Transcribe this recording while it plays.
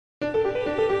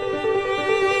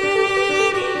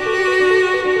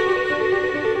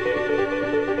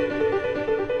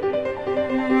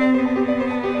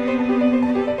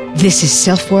This is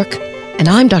SelfWork, and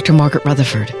I'm Dr. Margaret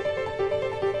Rutherford.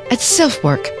 At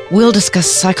SelfWork, we'll discuss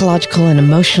psychological and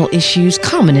emotional issues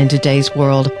common in today's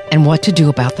world and what to do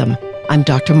about them. I'm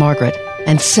Dr. Margaret,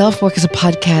 and SelfWork is a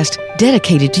podcast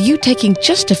dedicated to you taking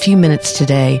just a few minutes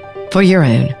today for your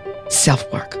own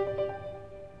self-work.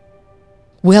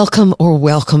 Welcome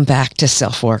back to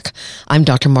SelfWork. I'm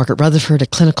Dr. Margaret Rutherford, a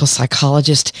clinical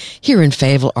psychologist here in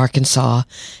Fayetteville, Arkansas,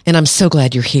 and I'm so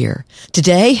glad you're here.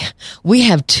 Today, we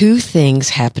have two things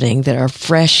happening that are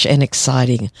fresh and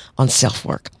exciting on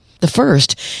SelfWork. The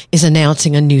first is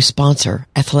announcing a new sponsor,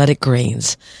 Athletic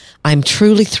Greens. I'm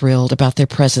truly thrilled about their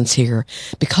presence here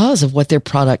because of what their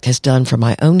product has done for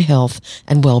my own health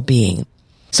and well-being.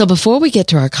 So before we get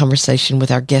to our conversation with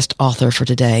our guest author for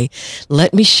today,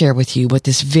 let me share with you what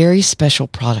this very special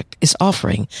product is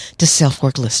offering to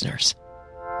SelfWork listeners.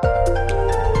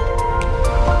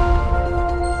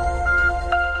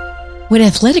 When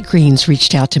Athletic Greens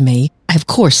reached out to me, I of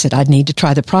course said I'd need to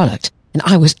try the product, and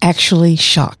I was actually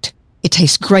shocked. It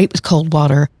tastes great with cold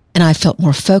water, and I felt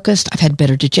more focused. I've had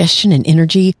better digestion and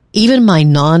energy. Even my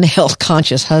non-health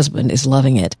conscious husband is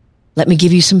loving it. Let me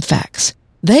give you some facts.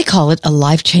 They call it a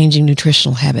life-changing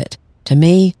nutritional habit. To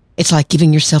me, it's like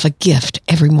giving yourself a gift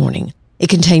every morning. It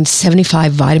contains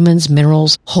 75 vitamins,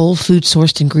 minerals, whole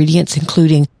food-sourced ingredients,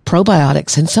 including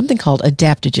probiotics and something called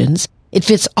adaptogens. It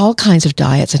fits all kinds of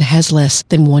diets and has less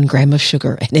than 1 gram of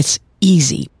sugar, and it's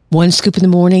easy. 1 scoop in the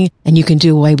morning, and you can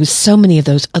do away with so many of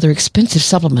those other expensive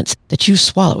supplements that you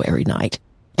swallow every night.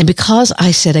 And because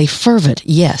I said a fervent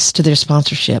yes to their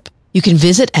sponsorship, you can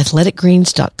visit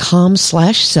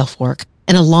athleticgreens.com/selfwork.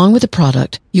 And along with the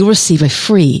product, you'll receive a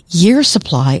free year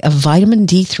supply of vitamin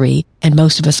D3, and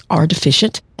most of us are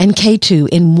deficient, and K2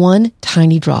 in 1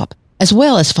 tiny drop, as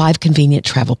well as 5 convenient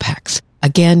travel packs.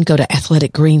 Again, go to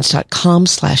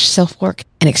athleticgreens.com/selfwork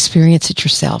and experience it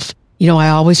yourself. You know, I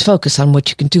always focus on what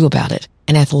you can do about it,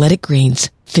 and Athletic Greens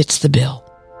fits the bill.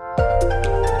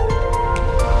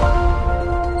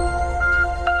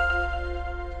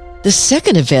 The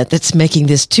second event that's making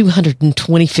this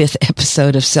 225th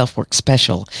episode of SelfWork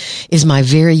special is my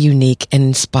very unique and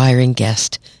inspiring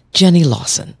guest, Jenny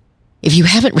Lawson. If you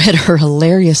haven't read her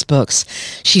hilarious books,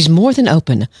 she's more than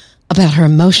open about her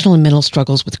emotional and mental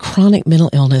struggles with chronic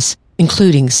mental illness,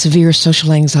 including severe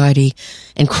social anxiety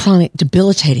and chronic,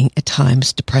 debilitating at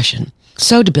times, depression.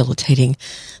 So debilitating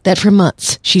that for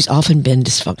months she's often been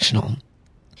dysfunctional.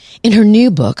 In her new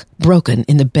book, Broken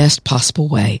in the Best Possible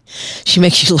Way, she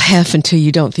makes you laugh until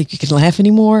you don't think you can laugh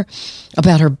anymore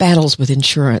about her battles with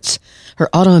insurance, her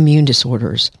autoimmune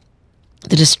disorders,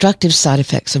 the destructive side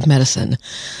effects of medicine,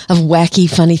 of wacky,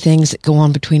 funny things that go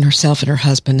on between herself and her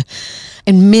husband,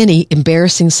 and many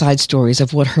embarrassing side stories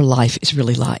of what her life is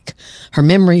really like. Her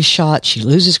memory's shot. She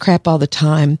loses crap all the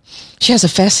time. She has a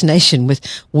fascination with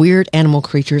weird animal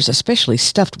creatures, especially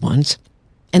stuffed ones.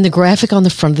 And the graphic on the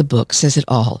front of the book says it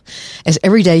all, as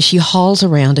every day she hauls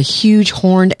around a huge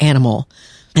horned animal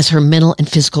as her mental and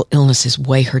physical illnesses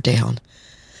weigh her down.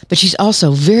 But she's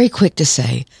also very quick to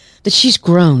say that she's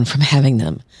grown from having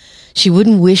them. She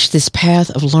wouldn't wish this path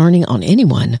of learning on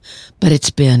anyone, but it's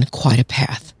been quite a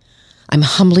path. I'm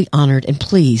humbly honored and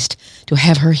pleased to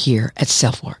have her here at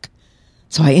SelfWork.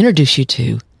 So I introduce you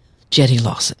to Jenny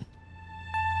Lawson.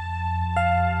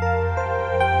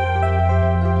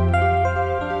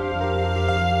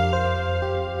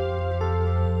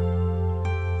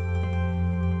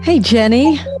 Hey,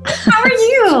 Jenny. How are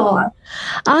you?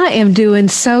 I am doing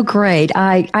so great.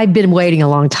 I've been waiting a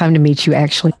long time to meet you,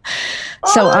 actually.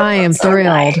 So I am thrilled.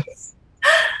 Nice.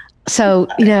 So,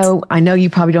 you know, I know you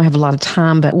probably don't have a lot of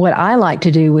time, but what I like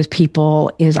to do with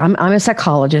people is I'm a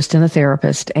psychologist and a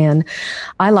therapist, and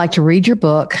I like to read your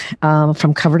book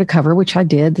from cover to cover, which I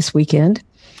did this weekend.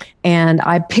 And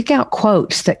I pick out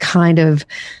quotes that kind of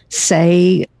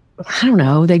say, I don't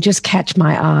know, they just catch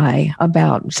my eye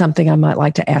about something I might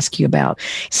like to ask you about.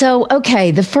 So,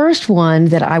 okay, the first one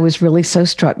that I was really so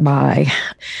struck by,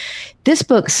 this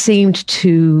book seemed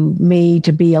to me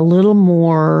to be a little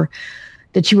more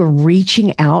that you were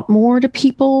reaching out more to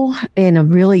people in a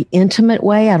really intimate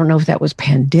way. I don't know if that was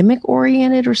pandemic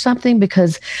oriented or something,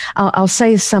 because I'll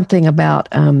say something about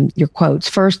your quotes.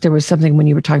 First, there was something when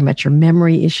you were talking about your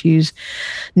memory issues.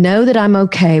 Know that I'm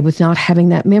okay with not having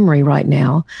that memory right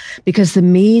now, because the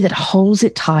me that holds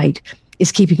it tight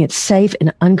is keeping it safe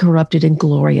and uncorrupted and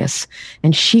glorious.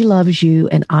 And she loves you,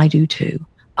 and I do too.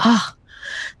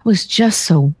 It was just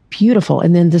so beautiful.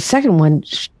 And then the second one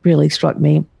really struck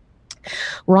me.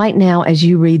 Right now, as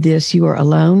you read this, you are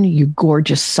alone, you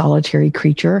gorgeous solitary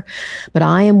creature, but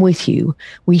I am with you.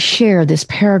 We share this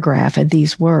paragraph and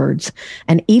these words.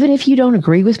 And even if you don't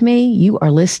agree with me, you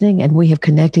are listening and we have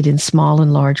connected in small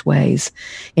and large ways.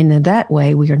 And in that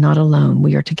way, we are not alone.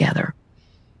 We are together.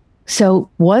 So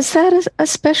was that a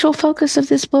special focus of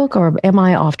this book, or am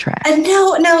I off track?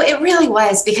 No, it really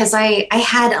was, because I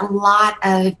had a lot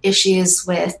of issues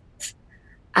with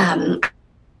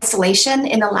isolation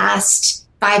in the last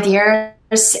 5 years.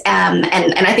 And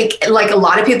I think like a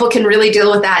lot of people can really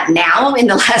deal with that now in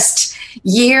the last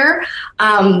year.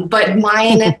 But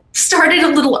mine started a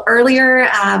little earlier,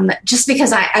 just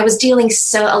because I was dealing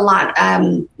a lot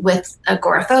with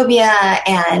agoraphobia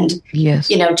and, yes,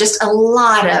 just a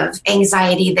lot of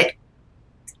anxiety that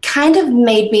kind of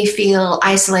made me feel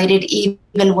isolated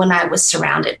even when I was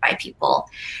surrounded by people.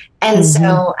 And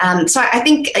so I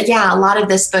think, a lot of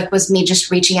this book was me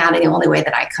just reaching out in the only way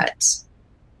that I could.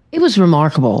 It was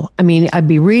remarkable. I mean, I'd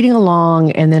be reading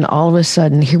along and then all of a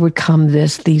sudden here would come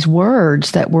these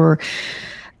words that were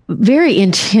very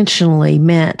intentionally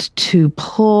meant to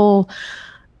pull,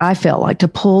 I felt like, to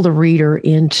pull the reader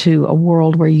into a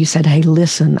world where you said, hey,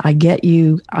 listen, I get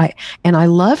you. And I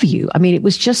love you. I mean, it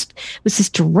was this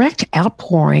direct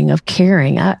outpouring of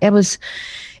caring.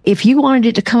 If you wanted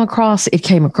it to come across, it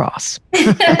came across.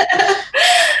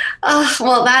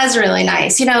 Well, that is really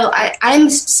nice. I'm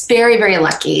very, very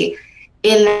lucky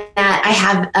in that I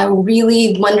have a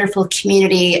really wonderful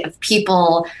community of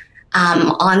people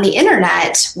on the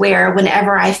internet where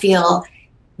whenever I feel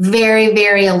very,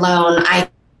 very alone, I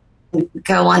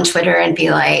go on Twitter and be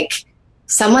like,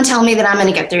 someone tell me that I'm going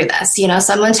to get through this.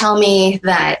 Someone tell me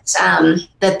that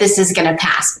that this is going to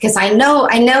pass, because I know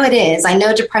it is. I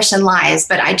know depression lies,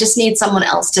 but I just need someone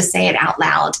else to say it out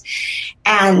loud.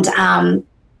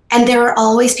 And there are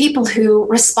always people who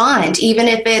respond, even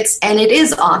if it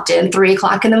is often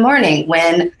 3:00 in the morning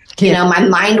when, my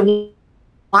mind is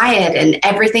quiet and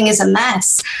everything is a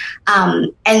mess.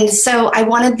 And so I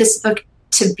wanted this book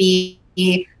to be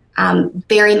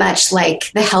very much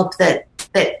like the help that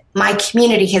my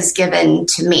community has given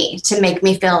to me, to make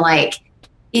me feel like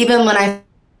even when I'm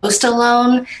most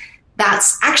alone,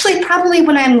 that's actually probably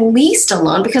when I'm least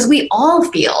alone, because we all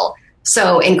feel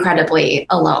so incredibly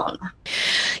alone.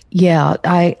 Yeah,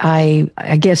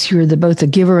 I guess you're both the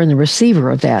giver and the receiver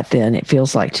of that, then, it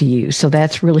feels like to you. So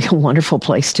that's really a wonderful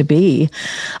place to be.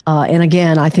 And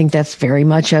again, I think that's very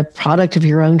much a product of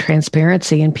your own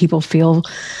transparency, and people feel,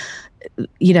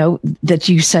 that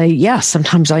you say, yes,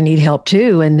 sometimes I need help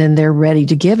too. And then they're ready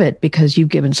to give it because you've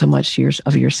given so much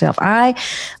of yourself. I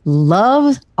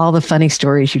love all the funny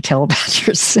stories you tell about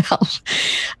yourself.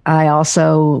 I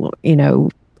also,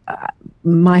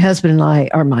 my husband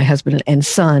and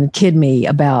son kid me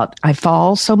about I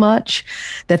fall so much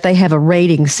that they have a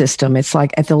rating system. It's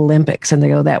like at the Olympics, and they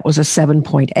go, that was a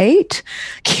 7.8.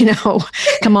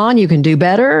 Come on, you can do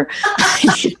better.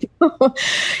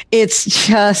 It's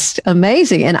just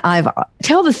amazing. And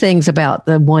tell the things about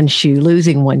the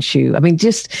losing one shoe. I mean,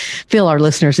 just fill our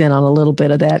listeners in on a little bit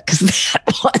of that, because that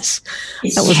was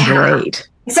great.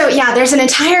 So there's an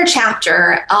entire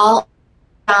chapter all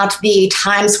about the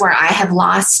times where I have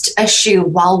lost a shoe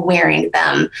while wearing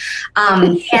them.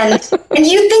 And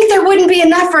you'd think there wouldn't be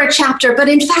enough for a chapter, but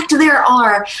in fact there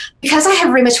are. Because I have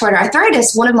rheumatoid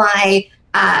arthritis, one of my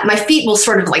feet will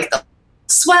sort of like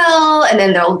swell, and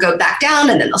then they'll go back down,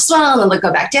 and then they'll swell, and then they'll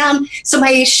go back down. So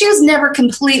my shoes never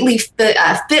completely fit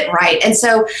right. And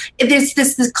so there's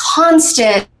this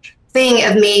constant thing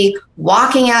of me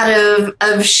walking out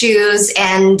of shoes,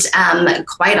 and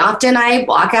quite often I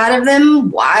walk out of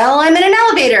them while I'm in an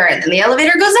elevator, and then the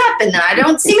elevator goes up, and then I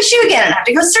don't see my shoe again, and I have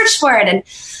to go search for it. And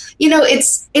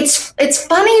it's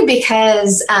funny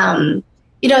because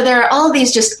there are all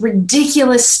these just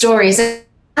ridiculous stories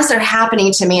as they're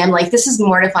happening to me. I'm like, this is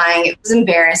mortifying, it was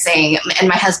embarrassing, and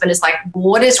my husband is like,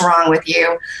 what is wrong with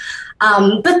you?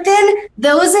 But then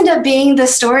those end up being the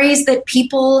stories that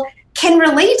people can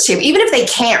relate to, even if they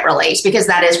can't relate, because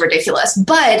that is ridiculous,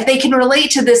 but they can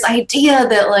relate to this idea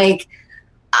that, like,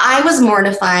 I was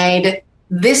mortified,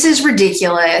 this is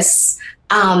ridiculous,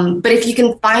 but if you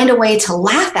can find a way to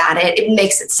laugh at it, it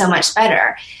makes it so much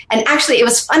better. And actually, it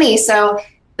was funny. So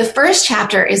the first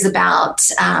chapter is about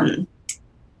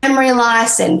memory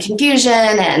loss and confusion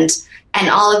and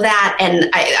all of that. And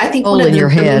I think all in your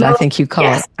head, I think you call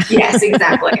it. Yes,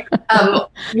 exactly.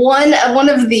 One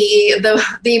of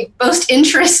the most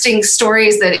interesting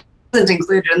stories that isn't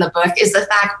included in the book is the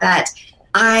fact that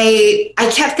I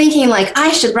kept thinking, like,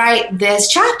 I should write this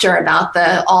chapter about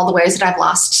all the ways that I've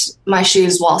lost my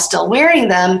shoes while still wearing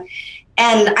them.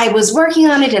 And I was working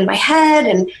on it in my head,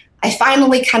 and I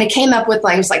finally kind of came up with,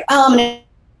 like, I was like, oh, I'm going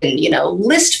to,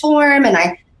 list form, and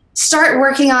I start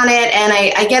working on it, and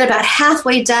I get about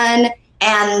halfway done,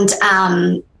 and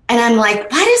I'm like,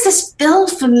 why does this feel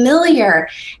familiar?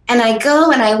 And I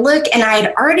go and I look, and I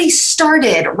had already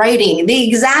started writing the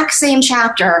exact same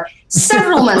chapter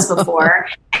several months before,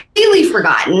 completely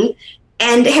forgotten,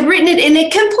 and had written it in a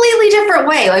completely different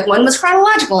way. Like, one was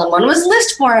chronological and one was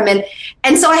list form.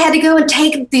 And so I had to go and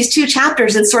take these two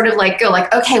chapters and sort of like go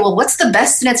like, okay, well, what's the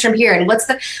best sentence from here? And but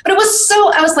it was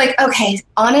I was like, okay,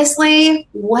 honestly,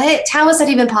 how is that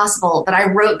even possible that I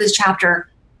wrote this chapter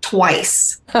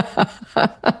twice?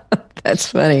 That's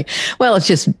funny. Well, it's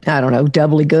just, I don't know,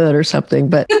 doubly good or something.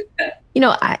 But,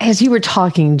 as you were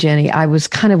talking, Jenny, I was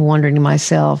kind of wondering to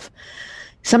myself,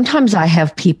 sometimes I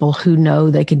have people who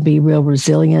know they can be real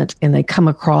resilient, and they come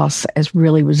across as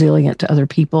really resilient to other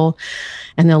people.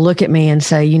 And they'll look at me and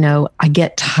say, I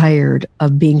get tired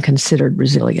of being considered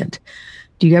resilient.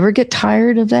 Do you ever get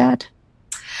tired of that?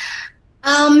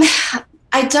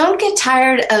 I don't get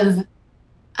tired of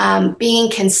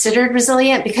being considered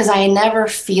resilient, because I never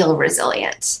feel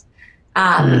resilient.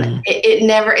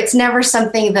 It's never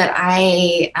something that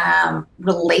I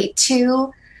relate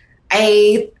to.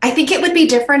 I think it would be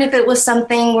different if it was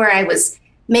something where I was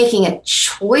making a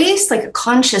choice, like a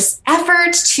conscious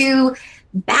effort to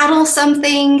battle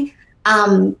something.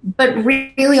 But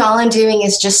really all I'm doing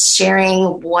is just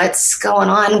sharing what's going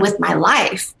on with my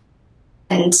life.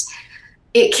 And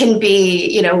it can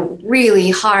be, really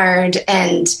hard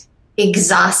and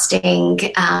exhausting.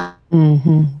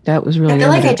 That was really. I feel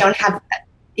like I don't have.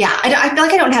 Yeah, I feel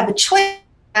like I don't have a choice,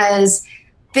 because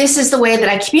this is the way that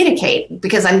I communicate.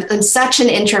 Because I'm such an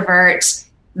introvert.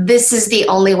 This is the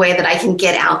only way that I can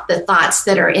get out the thoughts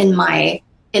that are in my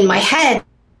head.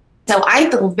 So I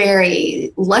feel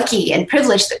very lucky and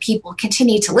privileged that people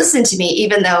continue to listen to me,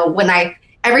 even though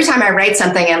every time I write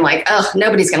something, I'm like, oh,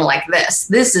 nobody's going to like this.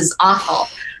 This is awful.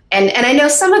 And I know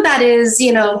some of that is,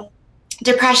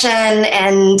 depression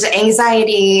and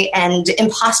anxiety and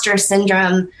imposter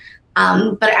syndrome.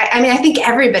 But I think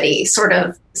everybody sort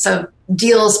of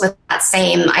deals with that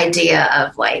same idea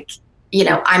of like,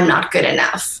 I'm not good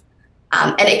enough.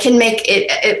 And it can make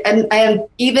it an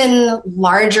even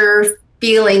larger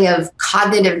feeling of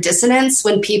cognitive dissonance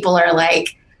when people are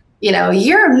like,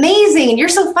 you're amazing and you're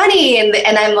so funny.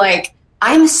 And I'm like,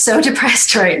 I'm so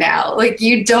depressed right now. Like,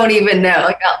 you don't even know.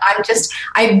 Like,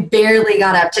 I barely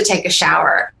got up to take a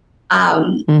shower.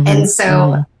 And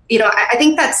so, I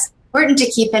think that's important to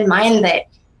keep in mind, that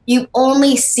you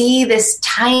only see this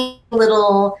tiny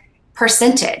little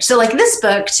percentage. So like, this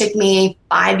book took me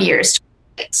 5 years to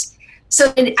write.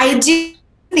 So I do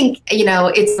think,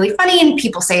 it's really funny, and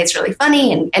people say it's really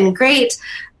funny and great.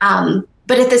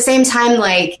 But at the same time,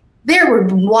 like, there were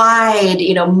wide,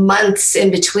 months in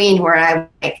between where I'm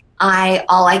like,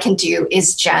 all I can do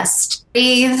is just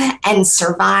breathe and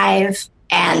survive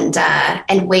and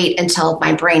wait until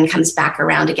my brain comes back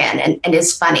around again and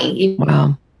is funny.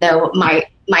 Wow.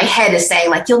 My head is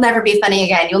saying like, you'll never be funny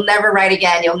again. You'll never write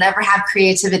again. You'll never have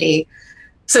creativity.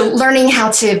 So learning how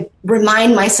to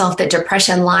remind myself that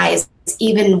depression lies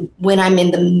even when I'm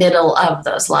in the middle of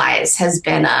those lies has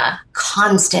been a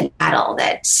constant battle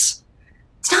that's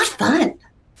not fun.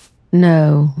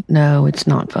 No, it's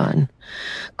not fun.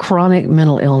 Chronic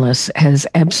mental illness has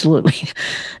absolutely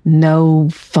no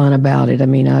fun about it. I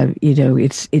mean,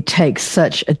 it takes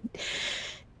such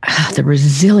the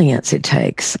resilience it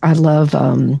takes. I love,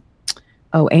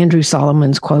 Andrew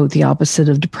Solomon's quote, the opposite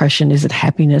of depression isn't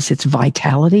happiness, it's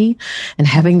vitality. And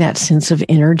having that sense of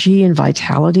energy and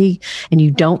vitality, and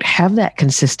you don't have that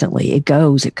consistently. It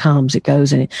goes, it comes, it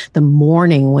goes. And the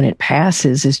morning when it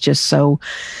passes is just so,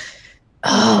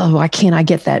 why can't I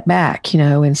get that back?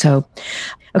 And so,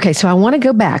 okay, so I want to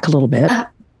go back a little bit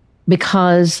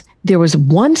because there was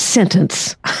one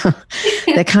sentence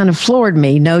that kind of floored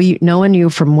me, knowing you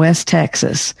from West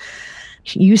Texas.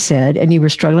 You said, and you were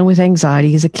struggling with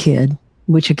anxiety as a kid,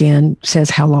 which again says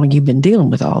how long you've been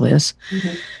dealing with all this.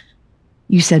 Mm-hmm.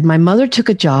 You said, my mother took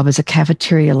a job as a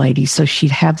cafeteria lady so she'd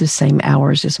have the same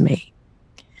hours as me.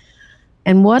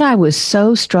 And what I was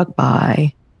so struck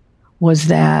by was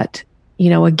that,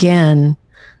 again,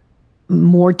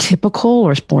 more typical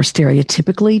or more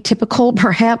stereotypically typical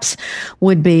perhaps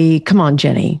would be, come on,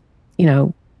 Jenny,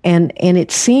 and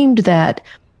it seemed that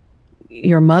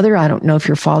your mother, I don't know if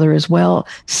your father as well,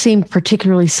 seemed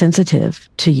particularly sensitive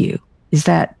to you. Is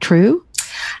that true?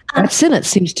 That sentence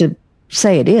seems to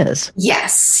say it is.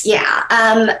 Yes. Yeah.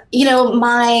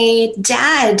 My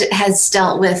dad has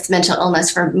dealt with mental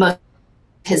illness for most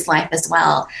his life as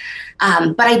well.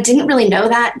 But I didn't really know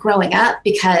that growing up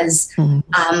because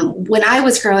when I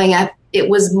was growing up, it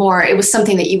was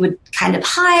something that you would kind of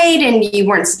hide and you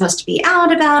weren't supposed to be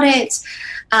out about it.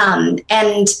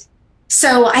 And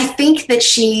so I think that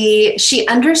she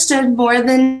understood more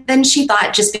than she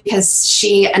thought, just because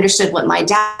she understood what my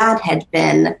dad had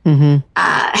been,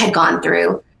 had gone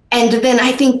through. And then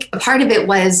I think a part of it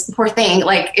was, poor thing,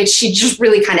 she just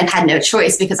really kind of had no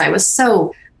choice, because I was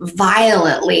so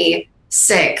violently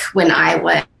sick when I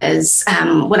was,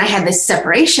 when I had this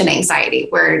separation anxiety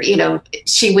where,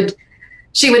 she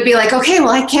would be like, okay,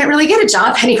 well, I can't really get a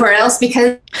job anywhere else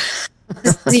because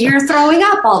you're throwing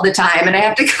up all the time and I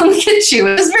have to come get you.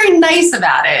 It was very nice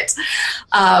about it.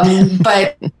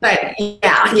 But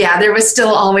yeah, there was still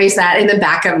always that in the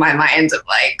back of my mind of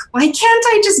like, why can't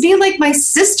I just be like my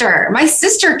sister? My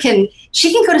sister can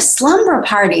go to slumber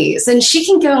parties and she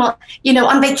can go,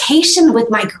 on vacation with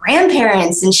my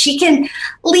grandparents, and she can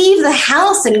leave the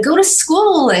house and go to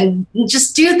school and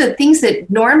just do the things that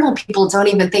normal people don't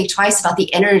even think twice about,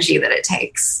 the energy that it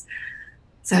takes.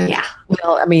 So, yeah.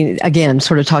 Well, I mean, again,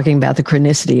 sort of talking about the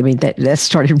chronicity, I mean, that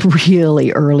started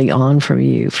really early on for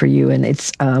you. And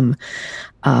it's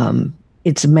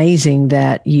amazing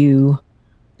that you,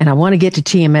 and I want to get to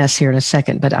TMS here in a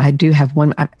second, but I do have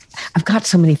one. I've got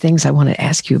so many things I want to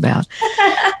ask you about.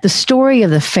 The story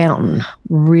of the fountain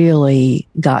really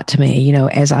got to me,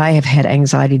 as I have had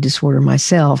anxiety disorder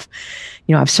myself.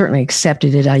 I've certainly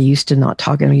accepted it. I used to not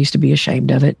talk, and I used to be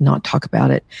ashamed of it, not talk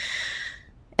about it.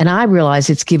 And I realize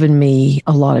it's given me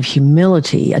a lot of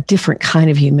humility, a different kind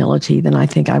of humility than I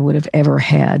think I would have ever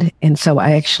had. And so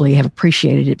I actually have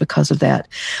appreciated it because of that.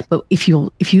 But if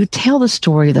you tell the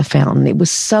story of the fountain, it was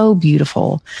so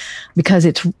beautiful, because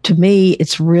to me,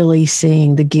 it's really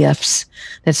seeing the gifts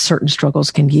that certain struggles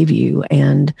can give you.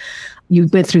 And you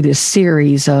went through this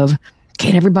series of,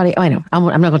 can't everybody, I know, I'm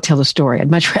not going to tell the story. I'd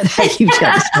much rather have you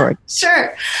tell the story.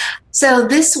 Sure. So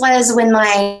this was when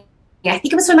I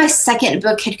think it was when my second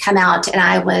book had come out and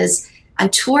I was on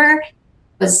tour,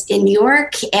 was in New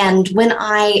York. And when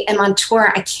I am on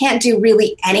tour, I can't do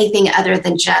really anything other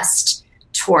than just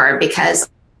tour, because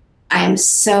I'm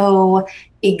so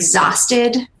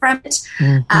exhausted from it.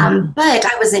 But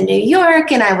I was in New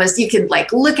York, and you could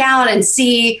look out and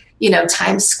see,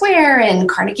 Times Square and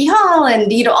Carnegie Hall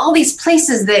and, all these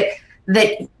places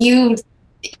that you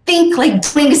think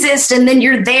don't exist, and then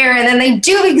you're there and then they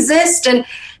do exist. And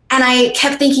I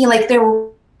kept thinking they're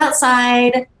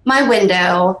outside my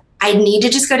window. I need to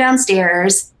just go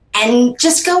downstairs and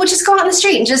just go out in the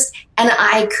street and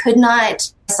I could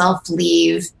not myself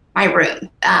leave my room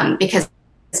because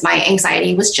my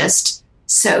anxiety was just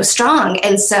so strong.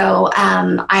 And so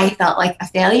I felt like a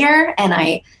failure, and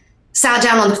I sat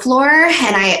down on the floor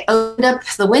and I opened up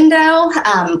the window,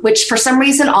 which for some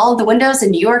reason, all of the windows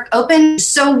in New York open.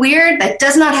 So weird. That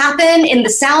does not happen in the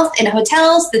South in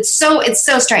hotels. It's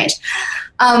so strange.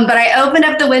 But I opened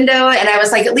up the window and I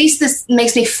was like, at least this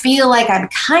makes me feel like I'm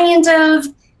kind of,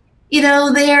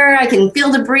 there. I can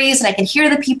feel the breeze and I can hear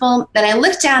the people. Then I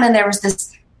looked down and there was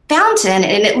this fountain,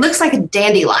 and it looks like a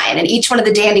dandelion, and each one of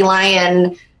the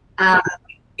dandelion,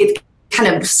 it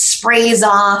kind of sprays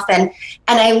off, and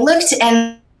I looked,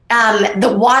 and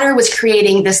the water was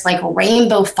creating this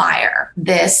rainbow fire,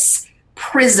 this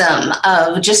prism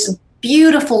of just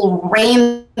beautiful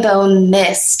rainbow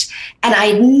mist, and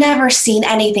I'd never seen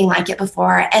anything like it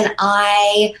before. And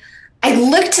I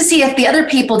looked to see if the other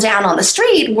people down on the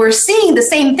street were seeing the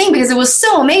same thing, because it was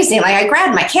so amazing. I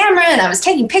grabbed my camera and I was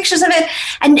taking pictures of it,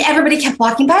 and everybody kept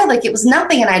walking by like it was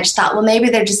nothing. And I just thought, well, maybe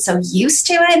they're just so used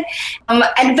to it.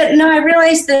 But no, I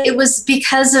realized that it was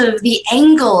because of the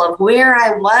angle of where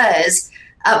I was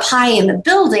up high in the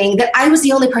building, that I was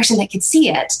the only person that could see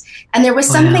it. And there was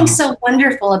something so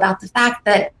wonderful about the fact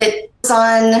that it was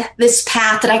on this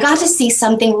path that I got to see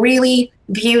something really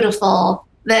beautiful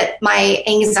that my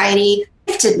anxiety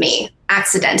gifted me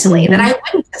accidentally, that I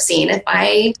wouldn't have seen if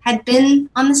I had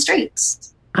been on the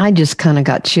streets. I just kind of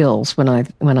got chills when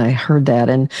I heard that.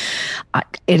 And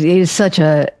it is such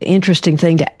a interesting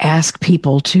thing to ask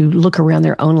people to look around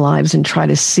their own lives and try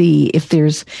to see if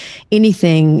there's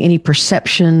any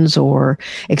perceptions or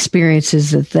experiences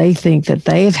that they think that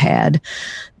they've had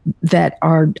that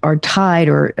are tied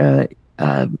or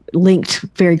linked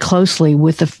very closely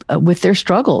with their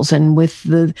struggles, and with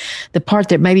the part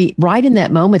that maybe right in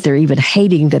that moment they're even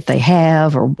hating that they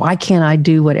have, or why can't I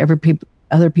do whatever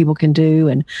other people can do,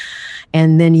 and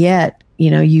then yet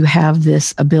you have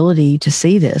this ability to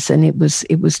see this, and it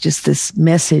was just this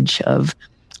message of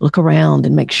look around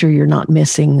and make sure you're not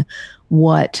missing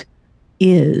what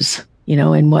is.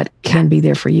 and what can be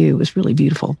there for you is really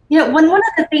beautiful. One of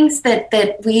the things that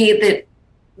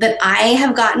I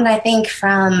have gotten, I think,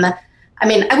 from,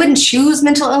 I wouldn't choose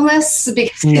mental illness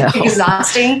because it's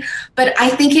exhausting, but I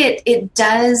think it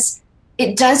does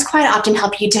quite often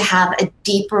help you to have a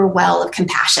deeper well of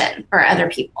compassion for other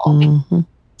people. Mm-hmm.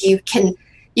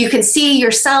 You can see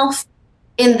yourself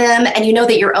in them, and you know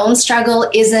that your own struggle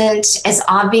isn't as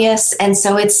obvious. And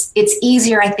so it's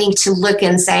easier, I think, to look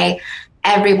and say,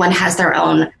 everyone has their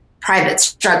own private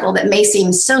struggle that may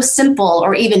seem so simple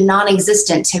or even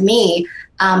non-existent to me,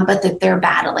 but that they're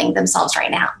battling themselves right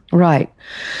now. Right.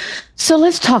 So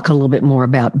let's talk a little bit more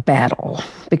about battle,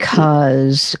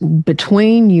 because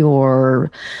between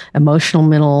your emotional,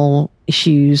 mental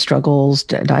issues, struggles,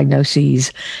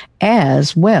 diagnoses,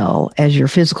 as well as your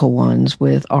physical ones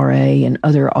with RA and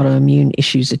other autoimmune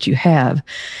issues that you have,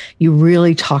 you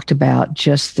really talked about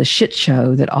just the shit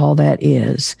show that all that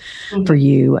is for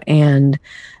you. And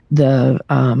the,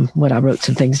 I wrote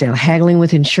some things down, haggling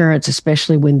with insurance,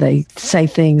 especially when they say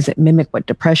things that mimic what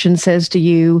depression says to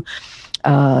you,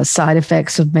 side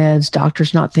effects of meds,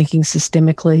 doctors not thinking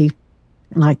systemically,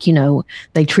 like,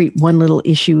 they treat one little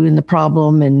issue in the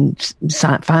problem and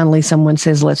finally someone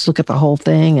says, let's look at the whole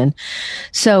thing. And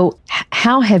so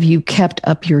how have you kept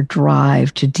up your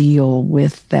drive to deal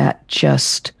with that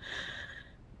just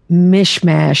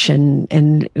mishmash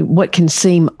and what can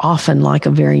seem often like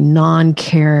a very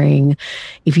non-caring,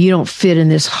 if you don't fit in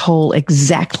this hole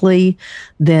exactly,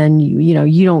 then,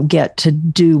 you don't get to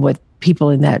do what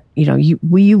people in that,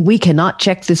 we cannot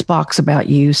check this box about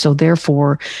you. So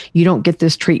therefore you don't get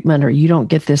this treatment or you don't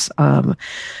get this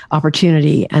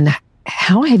opportunity. And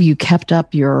how have you kept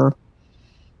up your,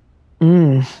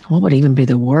 what would even be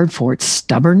the word for it?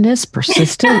 Stubbornness,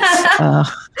 persistence?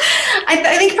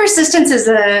 I think persistence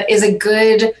is a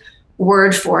good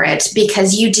word for it,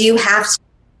 because you do have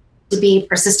to be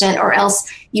persistent or else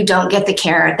you don't get the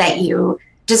care that you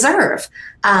deserve.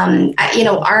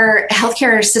 Our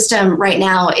healthcare system right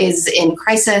now is in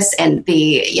crisis, and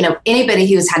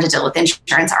anybody who's had to deal with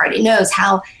insurance already knows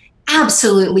how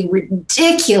absolutely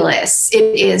ridiculous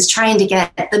it is trying to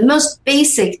get the most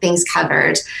basic things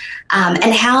covered,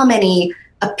 and how many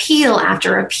appeal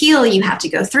after appeal you have to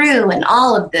go through, and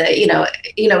all of the,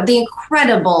 the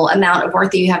incredible amount of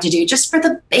work that you have to do just for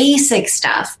the basic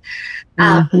stuff.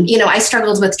 I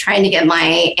struggled with trying to get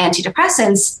my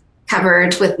antidepressants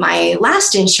covered with my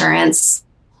last insurance,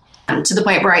 to the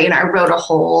point where I wrote a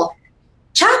whole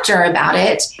chapter about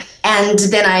it. And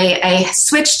then I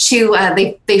switched to,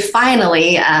 they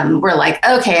finally were like,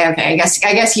 okay, I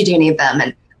guess you do need them,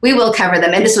 and we will cover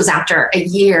them. And this was after a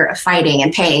year of fighting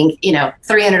and paying,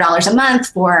 $300 a month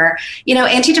for,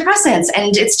 antidepressants.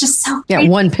 And it's just so crazy.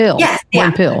 One pill.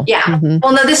 One pill. Yeah. Mm-hmm.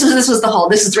 Well, no, this was the whole,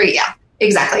 this is 3. Yeah,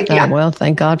 exactly. Yeah. Well,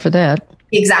 thank God for that.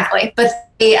 Exactly. But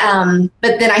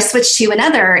then I switched to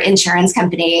another insurance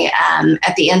company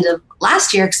at the end of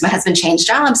last year because my husband changed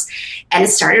jobs, and it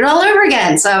started all over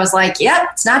again. So I was like, yep,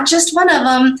 it's not just one of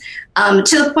them,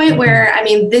 to the point where,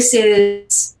 this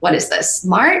is, what is this,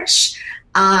 March?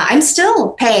 I'm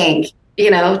still paying,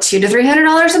 $200 to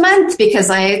 $300 a month because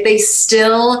they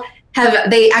still have,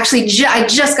 I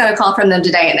just got a call from them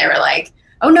today, and they were like,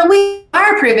 oh no, we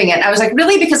are approving it. And I was like,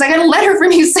 really? Because I got a letter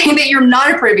from you saying that you're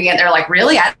not approving it. They're like,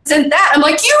 really? I sent that. I'm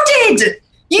like, you did.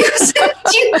 You sent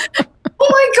you. Oh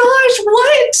my gosh,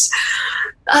 what?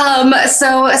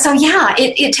 So yeah,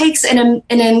 it takes an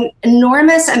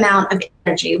enormous amount of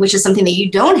energy, which is something that you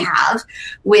don't have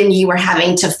when you are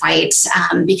having to fight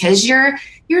because you're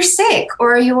sick,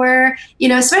 or you're,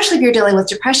 especially if you're dealing with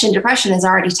depression. Depression is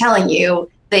already telling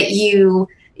you that you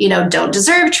don't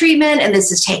deserve treatment, and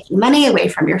this is taking money away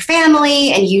from your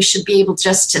family, and you should be able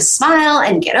just to smile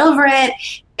and get over it.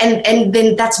 And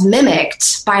then that's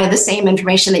mimicked by the same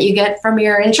information that you get from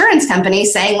your insurance company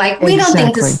saying, like, we don't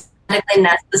think this is medically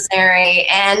necessary,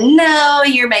 and no,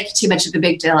 you're making too much of a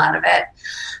big deal out of it.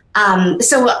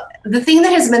 So the thing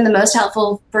that has been the most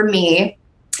helpful for me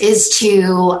is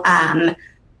to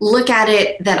look at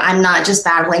it that I'm not just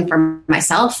battling for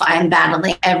myself. I'm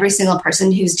battling every single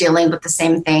person who's dealing with the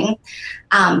same thing.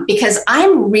 Because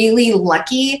I'm really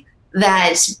lucky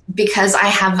that because I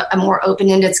have a more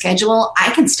open-ended schedule,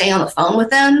 I can stay on the phone with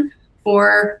them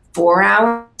for 4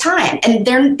 hours time. And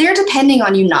they're depending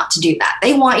on you not to do that.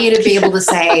 They want you to be able to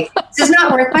say, this is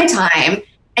not worth my time,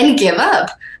 and give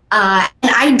up. And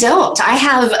I don't. I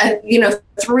have a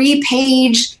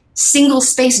 3-page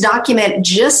single-space document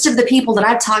just of the people that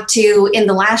I've talked to in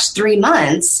the last 3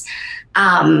 months,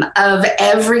 of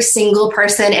every single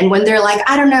person. And when they're like,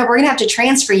 I don't know, we're going to have to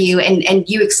transfer you. And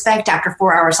you expect after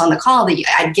 4 hours on the call that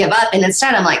I'd give up. And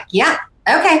instead I'm like, yeah,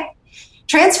 okay,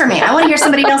 transfer me. I want to hear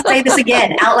somebody else say this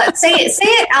again. Outlet, say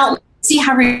it out. See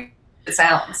how it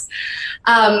sounds.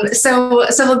 So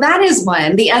that is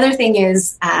one. The other thing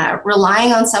is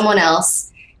relying on someone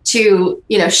else to,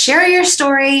 share your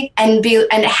story and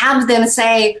have them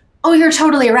say, "Oh, you're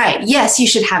totally right. Yes, you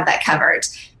should have that covered."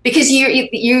 Because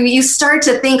you start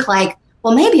to think like,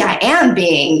 well, maybe I am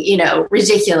being,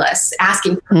 ridiculous,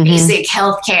 asking for basic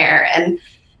health care. And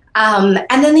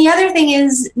then the other thing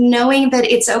is knowing that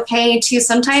it's okay to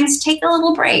sometimes take a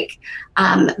little break.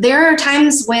 There are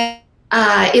times when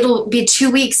it'll be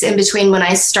 2 weeks in between when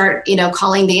I start,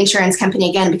 calling the insurance company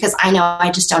again, because I know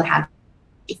I just don't have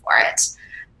for it.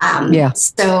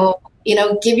 So,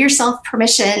 give yourself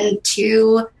permission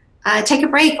to take a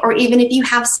break, or even if you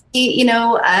have,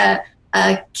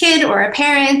 a kid or a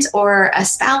parent or a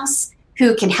spouse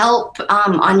who can help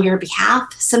on your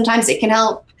behalf, sometimes it can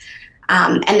help.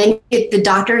 And then get the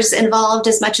doctors involved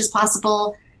as much as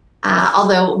possible.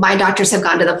 Although my doctors have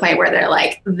gone to the point where they're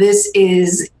like, this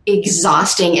is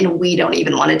exhausting and we don't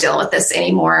even want to deal with this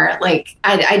anymore. Like,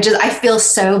 I feel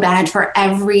so bad for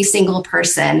every single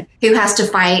person who has to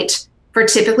fight for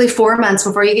typically 4 months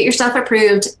before you get your stuff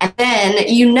approved. And then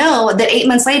that 8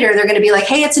 months later, they're going to be like,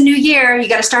 hey, it's a new year. You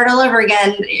got to start all over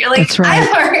again. You're like, that's right.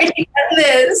 I've already done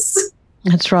this.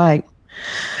 That's right.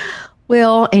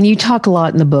 Well, and you talk a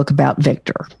lot in the book about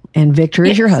Victor. And Victor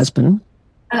is your husband.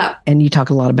 And you talk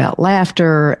a lot about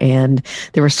laughter, and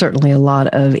there was certainly a lot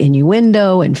of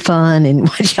innuendo and fun and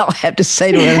what y'all have to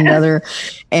say to one another.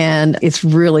 And it's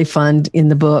really fun in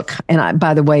the book. And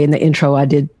by the way, in the intro, I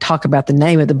did talk about the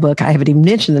name of the book. I haven't even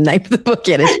mentioned the name of the book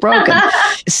yet. It's broken.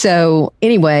 So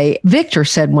anyway, Victor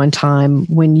said one time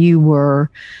when you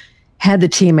had the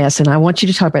TMS, and I want you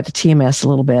to talk about the TMS a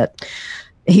little bit.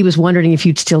 He was wondering if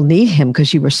you'd still need him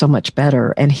because you were so much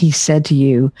better. And he said to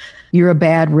you, "You're a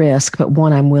bad risk, but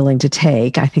one I'm willing to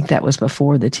take." I think that was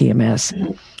before the TMS.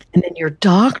 Mm-hmm. And then your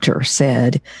doctor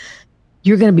said,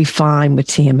 "You're going to be fine with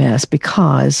TMS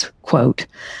because," quote,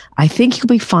 "I think you'll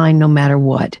be fine no matter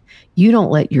what. You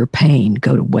don't let your pain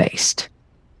go to waste."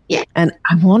 Yeah. And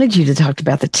I wanted you to talk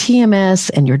about the TMS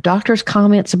and your doctor's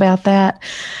comments about that.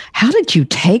 How did you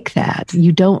take that?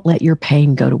 You don't let your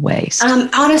pain go to waste.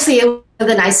 Honestly, it was one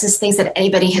of the nicest things that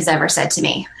anybody has ever said to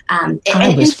me.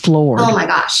 I was floored. Oh my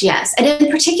gosh, yes. And in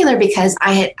particular, because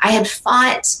I had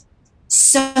fought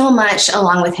so much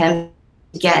along with him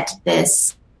to get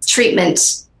this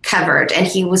treatment covered. And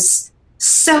he was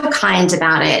so kind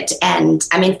about it. And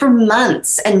I mean, for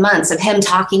months and months of him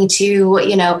talking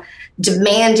to,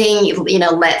 demanding,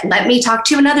 let me talk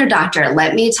to another doctor.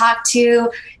 Let me talk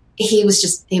to, he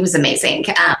was amazing.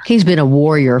 He's been a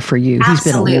warrior for you.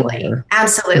 Absolutely. He's been a warrior.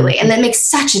 Absolutely. And that makes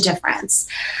such a difference.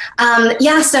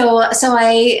 So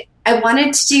I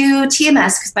wanted to do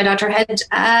TMS because my doctor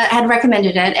had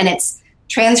recommended it, and it's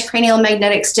transcranial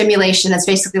magnetic stimulation. That's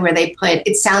basically where they put,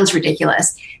 it sounds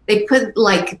ridiculous, they put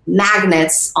like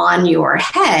magnets on your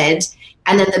head,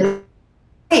 and then the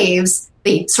waves,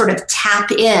 they sort of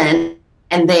tap in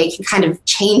and they can kind of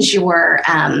change your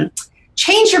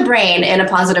brain in a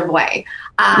positive way.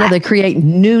 They create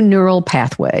new neural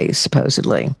pathways,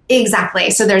 supposedly.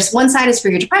 Exactly. So there's one side is for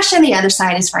your depression, the other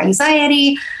side is for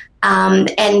anxiety. And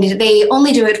they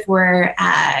only do it for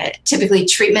typically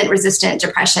treatment-resistant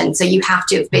depression. So you have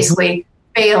to have basically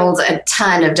failed a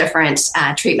ton of different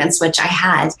treatments, which I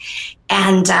had.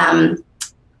 And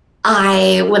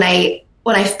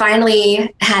when I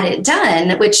finally had it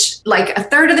done, which like a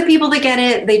third of the people that get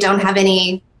it, they don't have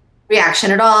any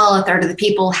reaction at all. A third of the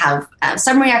people have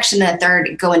some reaction, and a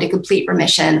third go into complete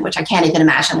remission, which I can't even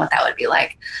imagine what that would be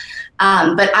like.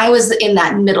 But I was in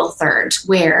that middle third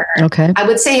where I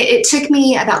would say it took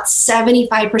me about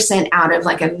 75% out of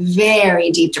like a very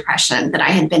deep depression that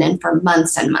I had been in for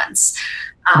months and months.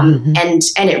 And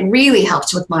it really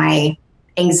helped with my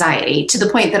anxiety to the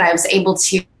point that I was able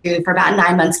to, for about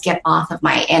 9 months, get off of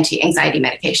my anti-anxiety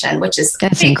medication, which is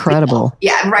that's incredible.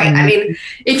 Yeah, right. I mean,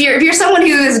 if you're someone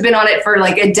who has been on it for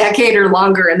like a decade or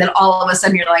longer, and then all of a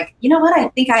sudden you're like, you know what? I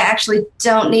think I actually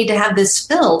don't need to have this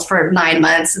filled for 9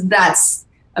 months. That's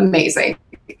amazing.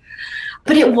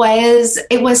 But it was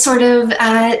sort of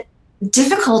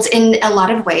difficult in a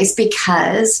lot of ways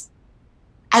because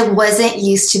I wasn't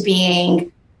used to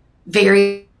being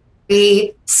very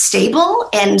stable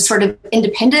and sort of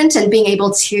independent and being able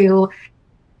to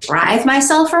drive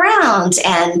myself around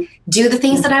and do the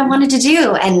things that I wanted to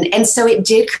do. And so it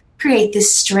did create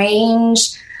this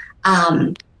strange,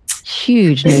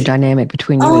 huge new dynamic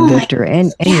between you and Victor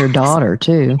and your daughter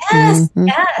too. Yes,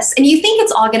 yes. And you think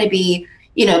it's all going to be,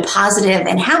 positive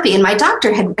and happy. And my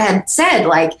doctor had said,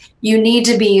 like, you need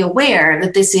to be aware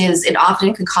that it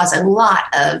often can cause a lot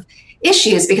of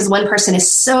issues, because one person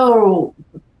is so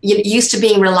used to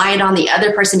being reliant on the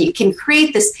other person. You can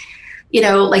create this,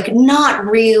 like not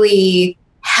really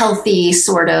healthy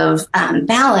sort of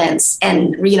balance,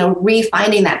 and,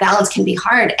 refinding that balance can be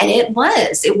hard. And it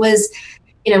was,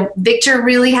 Victor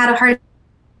really had a hard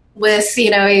with, he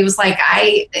was like,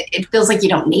 it feels like you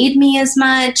don't need me as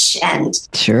much. And,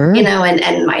 sure.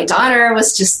 And my daughter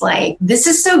was just like, this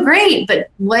is so great, but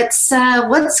what's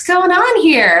going on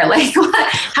here? Like,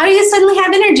 how do you suddenly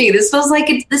have energy? This feels like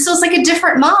a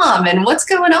different mom, and what's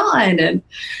going on?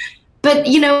 But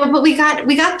we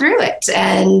got through it,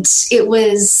 and it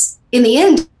was, in the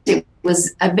end, it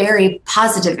was a very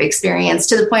positive experience,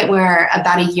 to the point where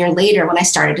about a year later, when I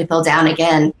started to feel down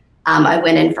again, I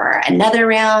went in for another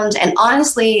round. And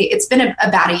honestly, it's been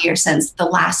about a year since the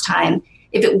last time.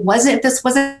 If this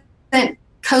wasn't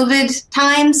COVID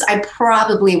times, I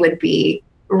probably would be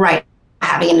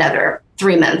having another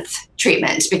 3-month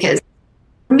treatment, because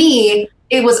for me,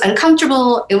 it was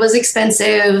uncomfortable. It was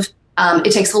expensive.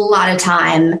 It takes a lot of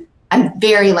time. I'm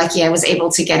very lucky I was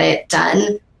able to get it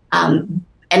done.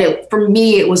 And for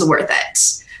me, it was worth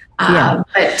it. Yeah,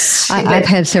 but I've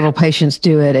had several patients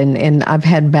do it, and I've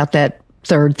had about that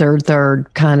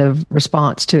third kind of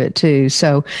response to it too.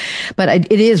 So, but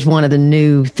it is one of the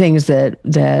new things that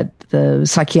the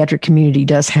psychiatric community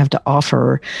does have to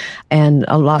offer, and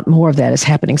a lot more of that is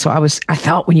happening. So I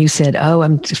thought when you said, "Oh,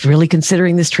 I'm just really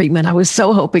considering this treatment," I was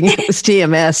so hoping it was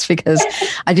TMS, because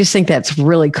I just think that's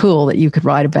really cool that you could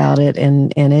write about it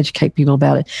and educate people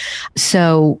about it.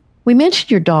 So we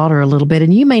mentioned your daughter a little bit,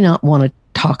 and you may not want to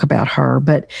talk about her,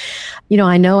 but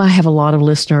I know I have a lot of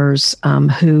listeners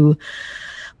who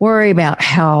worry about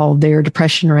how their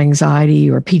depression or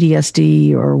anxiety or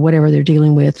PTSD or whatever they're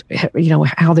dealing with,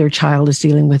 how their child is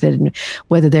dealing with it, and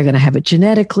whether they're going to have it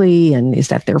genetically, and is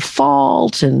that their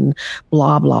fault, and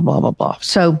blah, blah, blah, blah, blah.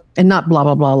 So, and not blah,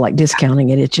 blah, blah, like discounting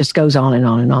it. It just goes on and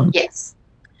on and on. Yes.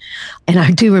 And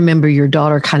I do remember your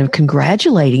daughter kind of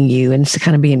congratulating you and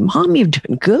kind of being, "Mom, you're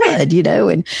doing good,"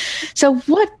 And so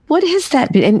what has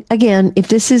that been? And again, if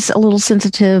this is a little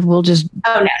sensitive, we'll just.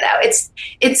 Oh, no,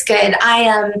 it's good.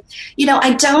 I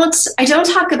don't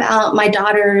talk about my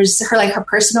daughter's, her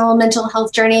personal mental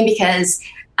health journey, because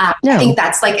I think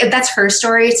that's her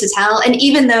story to tell. And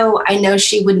even though I know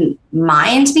she wouldn't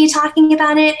mind me talking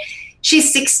about it,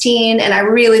 she's 16, and I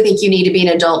really think you need to be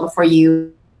an adult before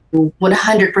you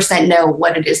 100% know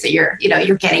what it is that you're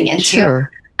getting into.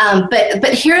 Sure.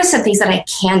 But here are some things that I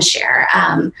can share.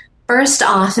 First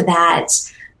off, that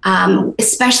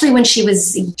especially when she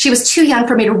was too young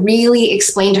for me to really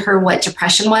explain to her what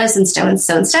depression was, and so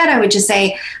instead I would just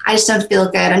say, "I just don't feel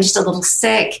good. I'm just a little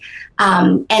sick,"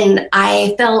 and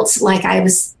I felt like I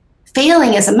was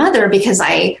failing as a mother, because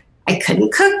I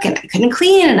couldn't cook, and I couldn't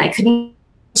clean, and I couldn't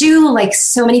do like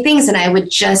so many things, and I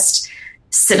would just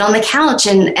sit on the couch.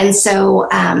 And so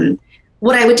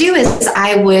what I would do is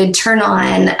I would turn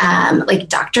on like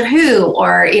Doctor Who,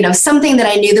 or, something that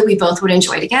I knew that we both would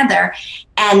enjoy together.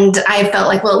 And I felt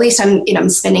like, well, at least I'm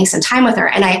spending some time with her.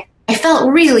 And I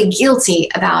felt really guilty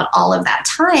about all of that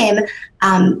time.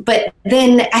 But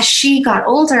then as she got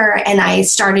older and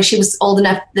she was old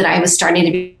enough that I was starting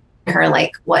to be her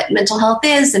like what mental health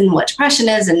is and what depression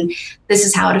is, and this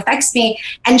is how it affects me.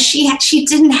 And she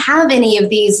didn't have any of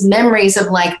these memories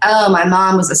of like, oh, my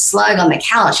mom was a slug on the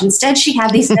couch. Instead, she had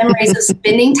these memories of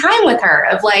spending time with her,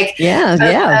 of like,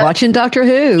 watching Doctor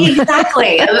Who.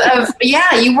 Exactly.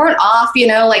 You weren't off,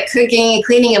 like cooking and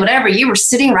cleaning and whatever. You were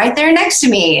sitting right there next to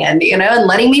me, and and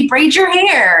letting me braid your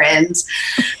hair. And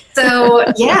so,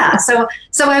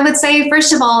 so I would say,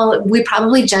 first of all, we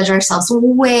probably judge ourselves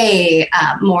way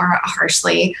more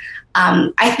harshly.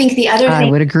 I think the other thing. I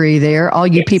would agree there. All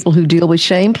you people who deal with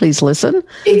shame, please listen.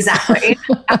 Exactly.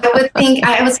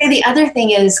 I would say the other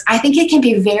thing is, I think it can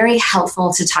be very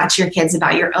helpful to talk to your kids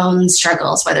about your own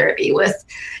struggles, whether it be with,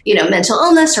 mental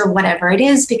illness or whatever it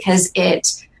is, because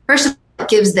it, first of all,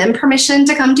 gives them permission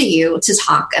to come to you to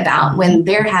talk about when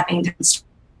they're having struggles.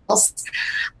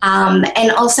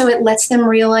 And also it lets them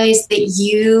realize that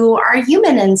you are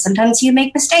human, and sometimes you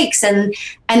make mistakes, and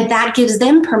that gives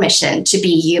them permission to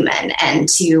be human and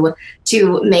to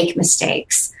make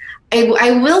mistakes.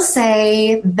 I will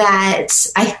say that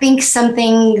I think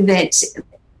something that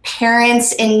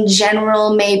parents in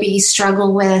general maybe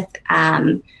struggle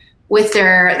with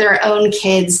their own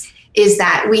kids is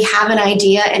that we have an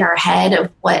idea in our head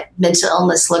of what mental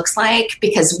illness looks like,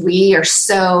 because we are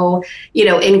so,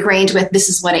 ingrained with, this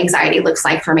is what anxiety looks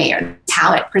like for me, or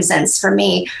how it presents for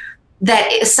me, that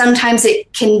sometimes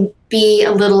it can be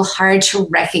a little hard to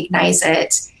recognize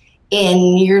it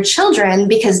in your children,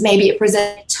 because maybe it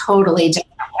presents a totally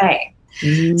different way.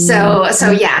 Keeping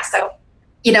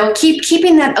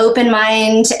that open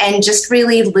mind and just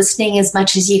really listening as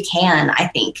much as you can, I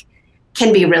think,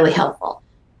 can be really helpful.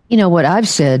 What I've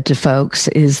said to folks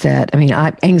is that,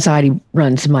 anxiety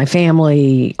runs in my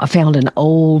family. I found an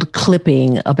old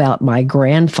clipping about my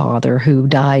grandfather who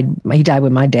died. He died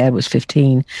when my dad was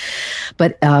 15.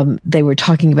 But they were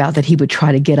talking about that he would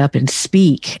try to get up and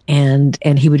speak, and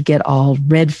he would get all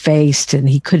red-faced, and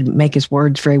he couldn't make his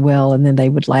words very well, and then they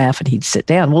would laugh, and he'd sit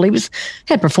down. Well,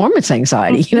 had performance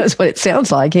anxiety. Is what it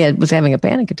sounds like. He was having a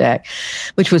panic attack,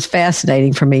 which was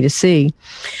fascinating for me to see.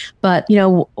 But,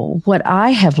 what I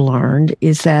have learned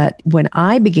is that when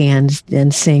I began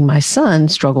then seeing my son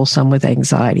struggle some with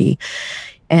anxiety,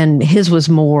 and his was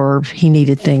more, he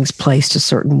needed things placed a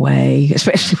certain way,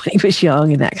 especially when he was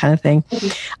young and that kind of thing.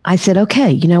 I said,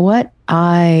 okay, you know what?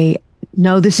 I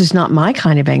know this is not my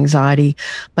kind of anxiety,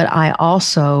 but I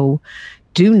also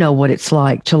do know what it's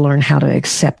like to learn how to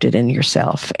accept it in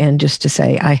yourself, and just to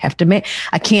say, I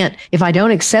can't, if I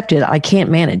don't accept it, I can't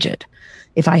manage it.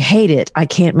 If I hate it, I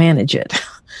can't manage it.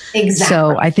 Exactly.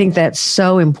 So I think that's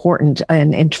so important.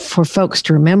 And for folks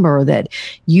to remember that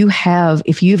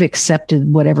if you've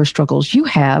accepted whatever struggles you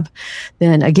have,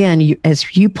 then again,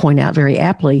 as you point out very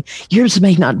aptly, yours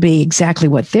may not be exactly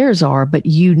what theirs are, but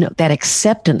that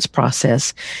acceptance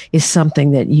process is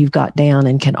something that you've got down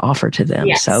and can offer to them.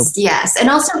 Yes. And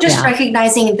also just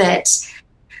recognizing that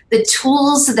the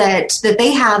tools that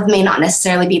they have may not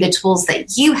necessarily be the tools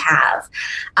that you have.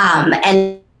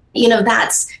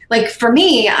 That's like, for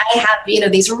me, I have,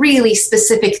 these really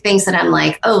specific things that I'm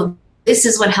like, oh, this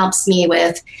is what helps me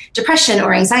with depression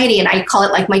or anxiety. And I call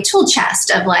it like my tool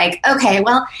chest of like, okay,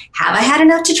 well, have I had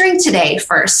enough to drink today?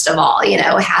 First of all,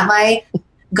 have I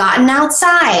gotten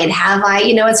outside? Have I,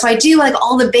 and so I do like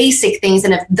all the basic things.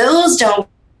 And if those don't,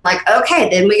 like, okay,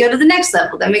 then we go to the next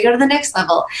level,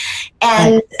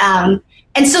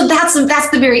 And so that's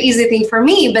the very easy thing for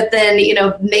me. But then,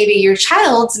 maybe your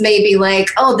child's may be like,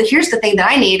 oh, here's the thing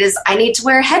that I need to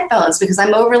wear headphones because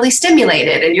I'm overly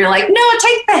stimulated. And you're like, no,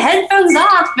 take the headphones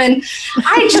off. And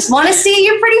I just want to see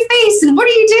your pretty face. And what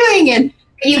are you doing? And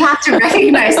you have to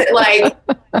recognize that, like,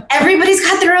 everybody's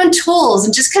got their own tools.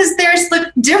 And just because theirs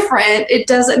look different, it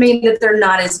doesn't mean that they're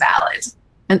not as valid.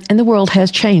 And the world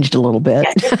has changed a little bit.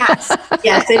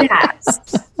 Yes, it has.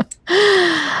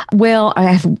 Well, I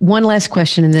have one last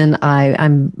question, and then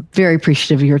I'm very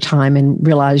appreciative of your time and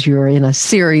realize you're in a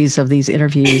series of these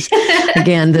interviews.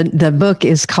 Again, the book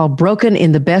is called Broken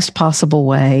in the Best Possible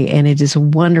Way, and it is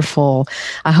wonderful.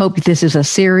 I hope this is a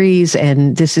series,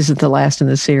 and this isn't the last in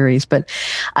the series, but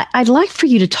I'd like for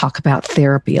you to talk about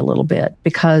therapy a little bit,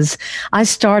 because I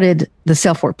started the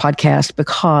SelfWork podcast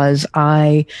because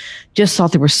I just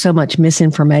thought there was so much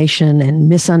misinformation and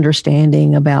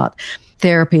misunderstanding about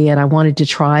therapy, and I wanted to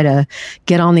try to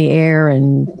get on the air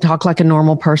and talk like a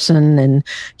normal person and,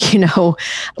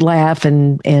 laugh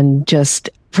and just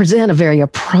present a very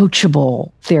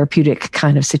approachable therapeutic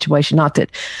kind of situation. Not that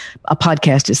a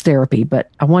podcast is therapy, but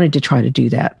I wanted to try to do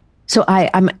that. So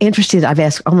I'm interested. I've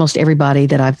asked almost everybody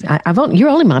that you're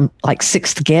only my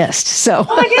sixth guest. So,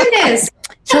 oh my goodness.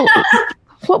 So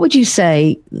what would you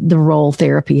say the role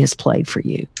therapy has played for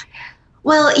you?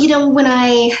 Well, when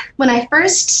I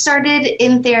first started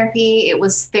in therapy, it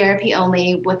was therapy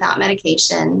only without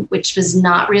medication, which was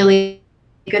not really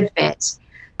a good fit.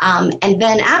 And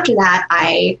then after that,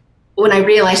 when I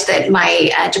realized that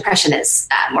my depression is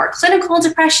more clinical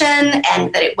depression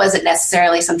and that it wasn't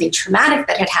necessarily something traumatic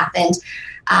that had happened,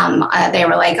 they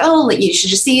were like, oh, you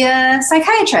should just see a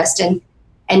psychiatrist and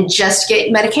just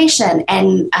get medication.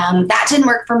 And that didn't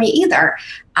work for me either.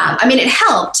 It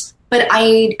helped. But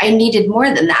I needed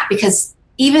more than that, because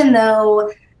even though,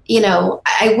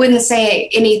 I wouldn't say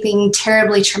anything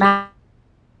terribly traumatic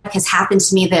has happened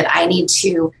to me that I need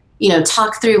to,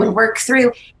 talk through and work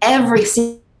through, every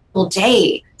single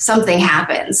day something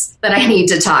happens that I need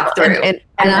to talk through. And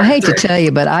I hate to tell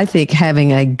you, but I think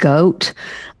having a goat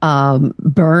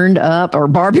burned up or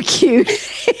barbecued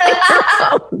in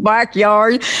your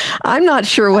backyard, I'm not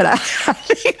sure what I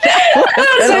think that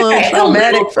was a little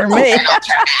traumatic for me.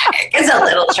 It's a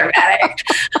little traumatic.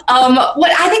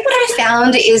 What I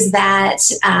found is that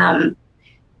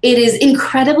it is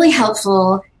incredibly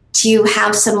helpful to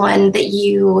have someone that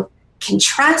you can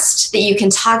trust, that you can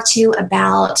talk to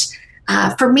about.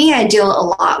 For me, I deal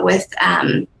a lot with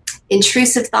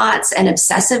intrusive thoughts and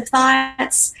obsessive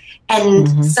thoughts.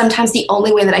 And sometimes the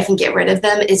only way that I can get rid of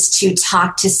them is to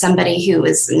talk to somebody who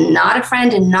is not a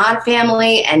friend and not a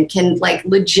family and can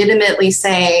legitimately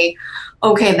say,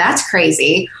 okay, that's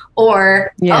crazy.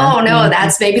 Or, maybe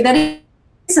that is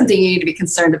something you need to be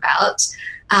concerned about.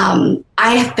 I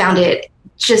have found it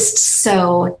just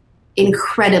so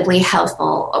incredibly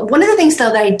helpful. One of the things,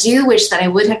 though, that I do wish that I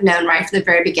would have known right from the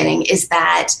very beginning is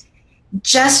that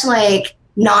just like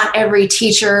not every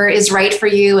teacher is right for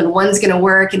you and one's going to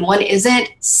work and one isn't,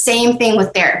 same thing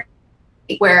with therapy.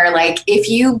 Where like if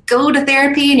you go to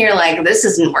therapy and you're like, this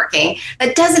isn't working,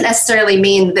 that doesn't necessarily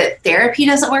mean that therapy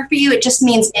doesn't work for you. It just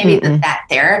means maybe that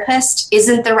therapist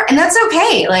isn't the right, and that's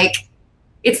okay. Like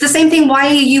it's the same thing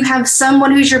why you have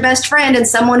someone who's your best friend and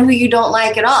someone who you don't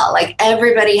like at all. Like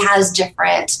everybody has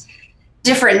different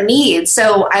needs.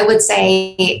 So I would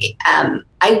say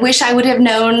I wish I would have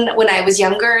known when I was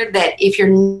younger that if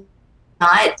you're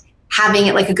not having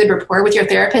it like a good rapport with your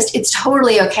therapist, it's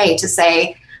totally okay to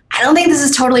say, I don't think this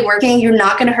is totally working. You're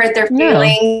not going to hurt their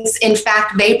feelings. No. In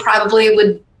fact, they probably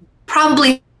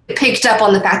picked up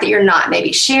on the fact that you're not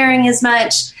maybe sharing as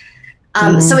much.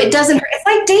 So it doesn't hurt. It's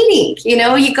like dating,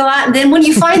 you go out and then when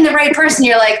you find the right person,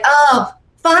 you're like, oh,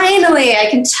 finally I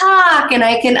can talk and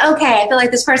I feel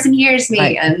like this person hears me.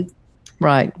 Right. And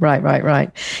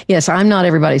Right. Yes, I'm not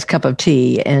everybody's cup of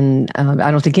tea, and I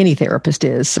don't think any therapist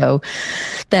is. So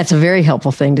that's a very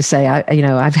helpful thing to say.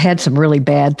 I've had some really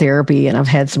bad therapy, and I've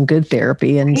had some good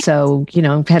therapy, and so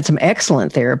I've had some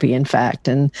excellent therapy, in fact,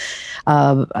 and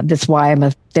that's why I'm a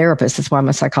therapist. That's why I'm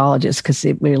a psychologist, because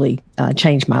it really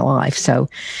changed my life. So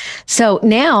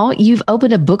now you've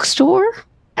opened a bookstore.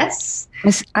 Yes,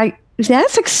 that's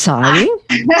exciting.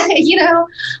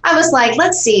 I was like,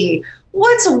 let's see.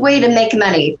 What's a way to make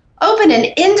money? Open an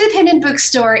independent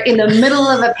bookstore in the middle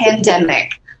of a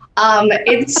pandemic.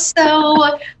 It's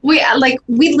so, we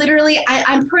literally,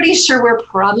 I'm pretty sure we're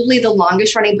probably the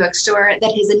longest running bookstore that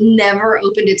has never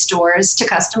opened its doors to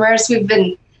customers. We've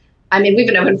been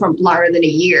open for longer than a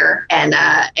year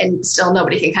and still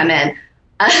nobody can come in.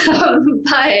 But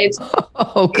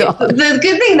oh God. The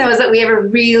good thing though is that we have a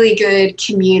really good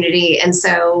community, and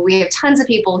so we have tons of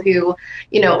people who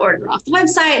order off the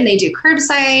website and they do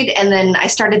curbside. And then I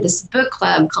started this book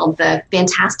club called the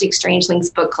Fantastic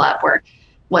Strangelings Book Club, where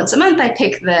once a month I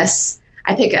pick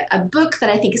a book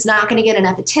that I think is not going to get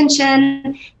enough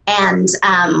attention, and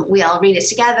we all read it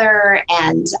together.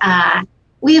 And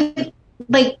we have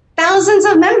like thousands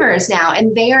of members now,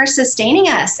 and they are sustaining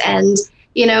us and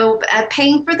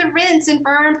paying for the rents and for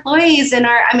our employees and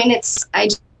I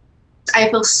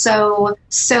feel so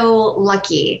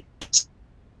lucky to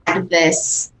have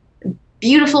this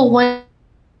beautiful one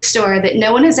store that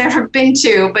no one has ever been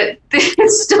to, but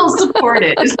it's still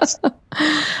supported.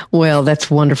 Well, that's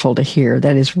wonderful to hear.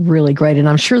 That is really great. And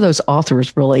I'm sure those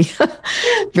authors really,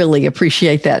 really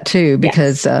appreciate that too,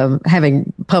 because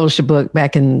having published a book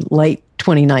back in late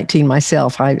 2019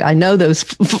 myself, I know those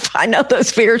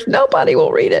fears. Nobody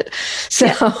will read it. So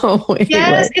anyway.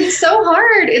 Yes, it's so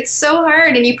hard. It's so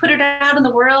hard. And you put it out in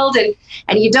the world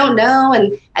and you don't know.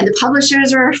 And the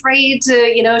publishers are afraid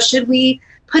to, should we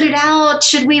put it out?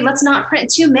 Let's not print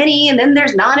too many. And then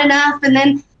there's not enough. And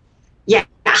then,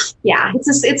 yeah,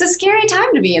 it's a scary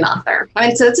time to be an author.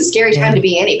 So it's a scary time to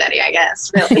be anybody, I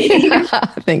guess, really.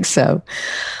 I think so.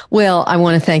 Well, I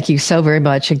want to thank you so very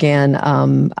much again.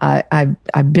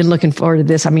 I've been looking forward to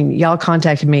this. Y'all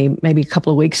contacted me maybe a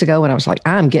couple of weeks ago and I was like,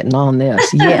 I'm getting on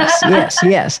this.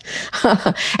 Yes.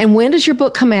 And when does your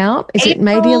book come out? Is April, it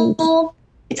maybe?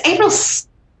 It's April,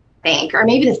 I think, or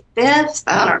maybe the 5th.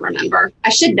 I don't remember. I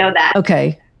should know that.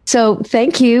 Okay. So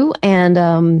thank you,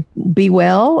 and be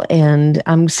well. And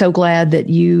I'm so glad that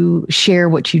you share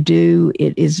what you do.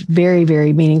 It is very,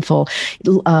 very meaningful.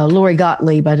 Lori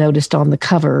Gottlieb, I noticed on the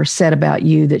cover, said about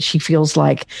you that she feels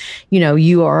like,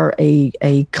 you are a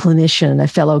clinician, a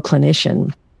fellow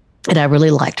clinician. And I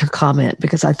really liked her comment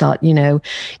because I thought,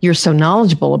 you're so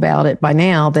knowledgeable about it by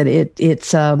now that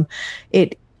it's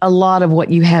a lot of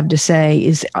what you have to say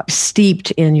is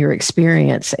steeped in your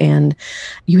experience, and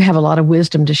you have a lot of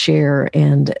wisdom to share.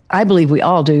 And I believe we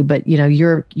all do, but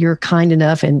you're kind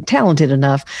enough and talented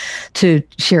enough to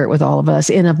share it with all of us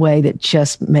in a way that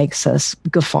just makes us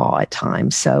guffaw at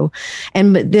times. So,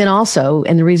 but then also,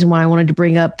 and the reason why I wanted to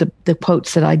bring up the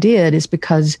quotes that I did is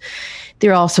because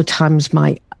there are also times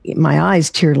my eyes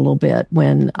teared a little bit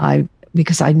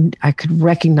because I could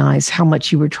recognize how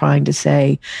much you were trying to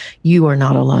say, you are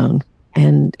not alone.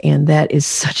 And that is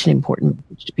such an important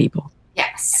message to people.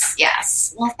 Yes.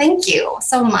 Well, thank you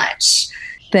so much.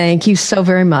 Thank you so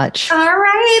very much. All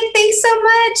right. Thanks so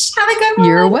much. Have a good one.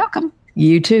 You're welcome.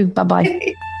 You too.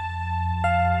 Bye-bye.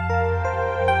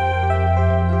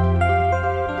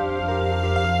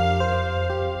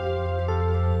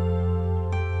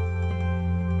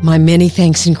 My many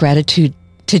thanks and gratitude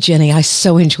to Jenny. I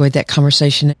so enjoyed that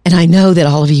conversation, and I know that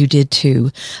all of you did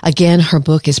too. Again, her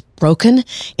book is Broken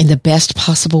in the Best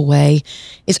Possible Way.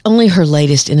 It's only her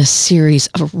latest in a series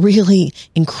of really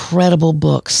incredible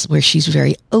books where she's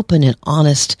very open and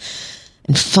honest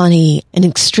and funny and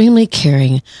extremely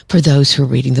caring for those who are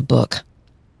reading the book.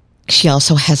 She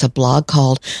also has a blog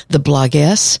called The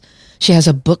Bloggess. She has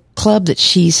a book club that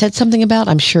she said something about.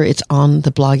 I'm sure it's on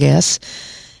The Bloggess,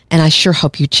 and I sure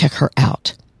hope you check her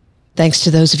out. Thanks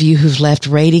to those of you who've left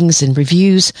ratings and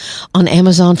reviews on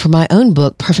Amazon for my own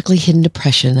book, Perfectly Hidden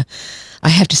Depression. I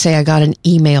have to say I got an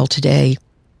email today,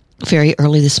 very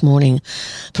early this morning,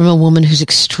 from a woman who's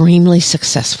extremely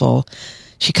successful.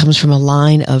 She comes from a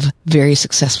line of very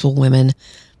successful women,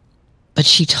 but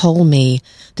she told me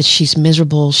that she's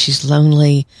miserable, she's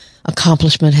lonely,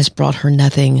 accomplishment has brought her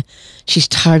nothing. She's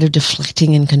tired of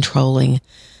deflecting and controlling.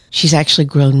 She's actually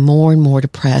grown more and more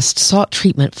depressed, sought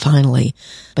treatment finally,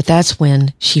 but that's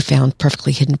when she found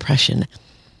Perfectly Hidden Depression.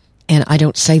 And I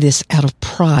don't say this out of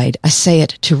pride. I say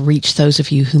it to reach those of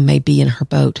you who may be in her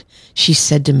boat. She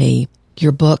said to me,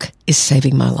 "Your book is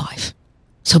saving my life."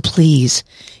 So please,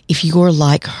 if you're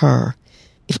like her,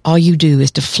 if all you do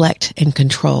is deflect and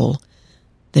control,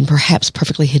 then perhaps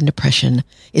Perfectly Hidden Depression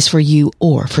is for you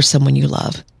or for someone you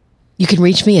love. You can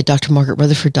reach me at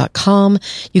drmargaretrutherford.com.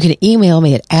 You can email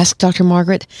me at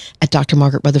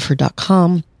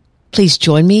askdrmargaret@drmargaretrutherford.com. Please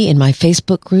join me in my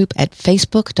Facebook group at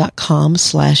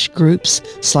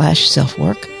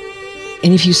facebook.com/groups/selfwork.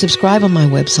 And if you subscribe on my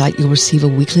website, you'll receive a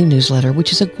weekly newsletter,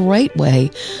 which is a great way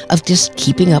of just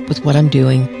keeping up with what I'm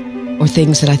doing or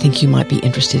things that I think you might be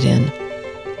interested in.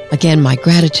 Again, my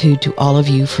gratitude to all of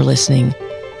you for listening.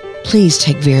 Please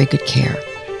take very good care.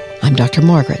 I'm Dr.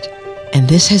 Margaret, and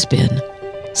this has been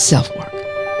SelfWork.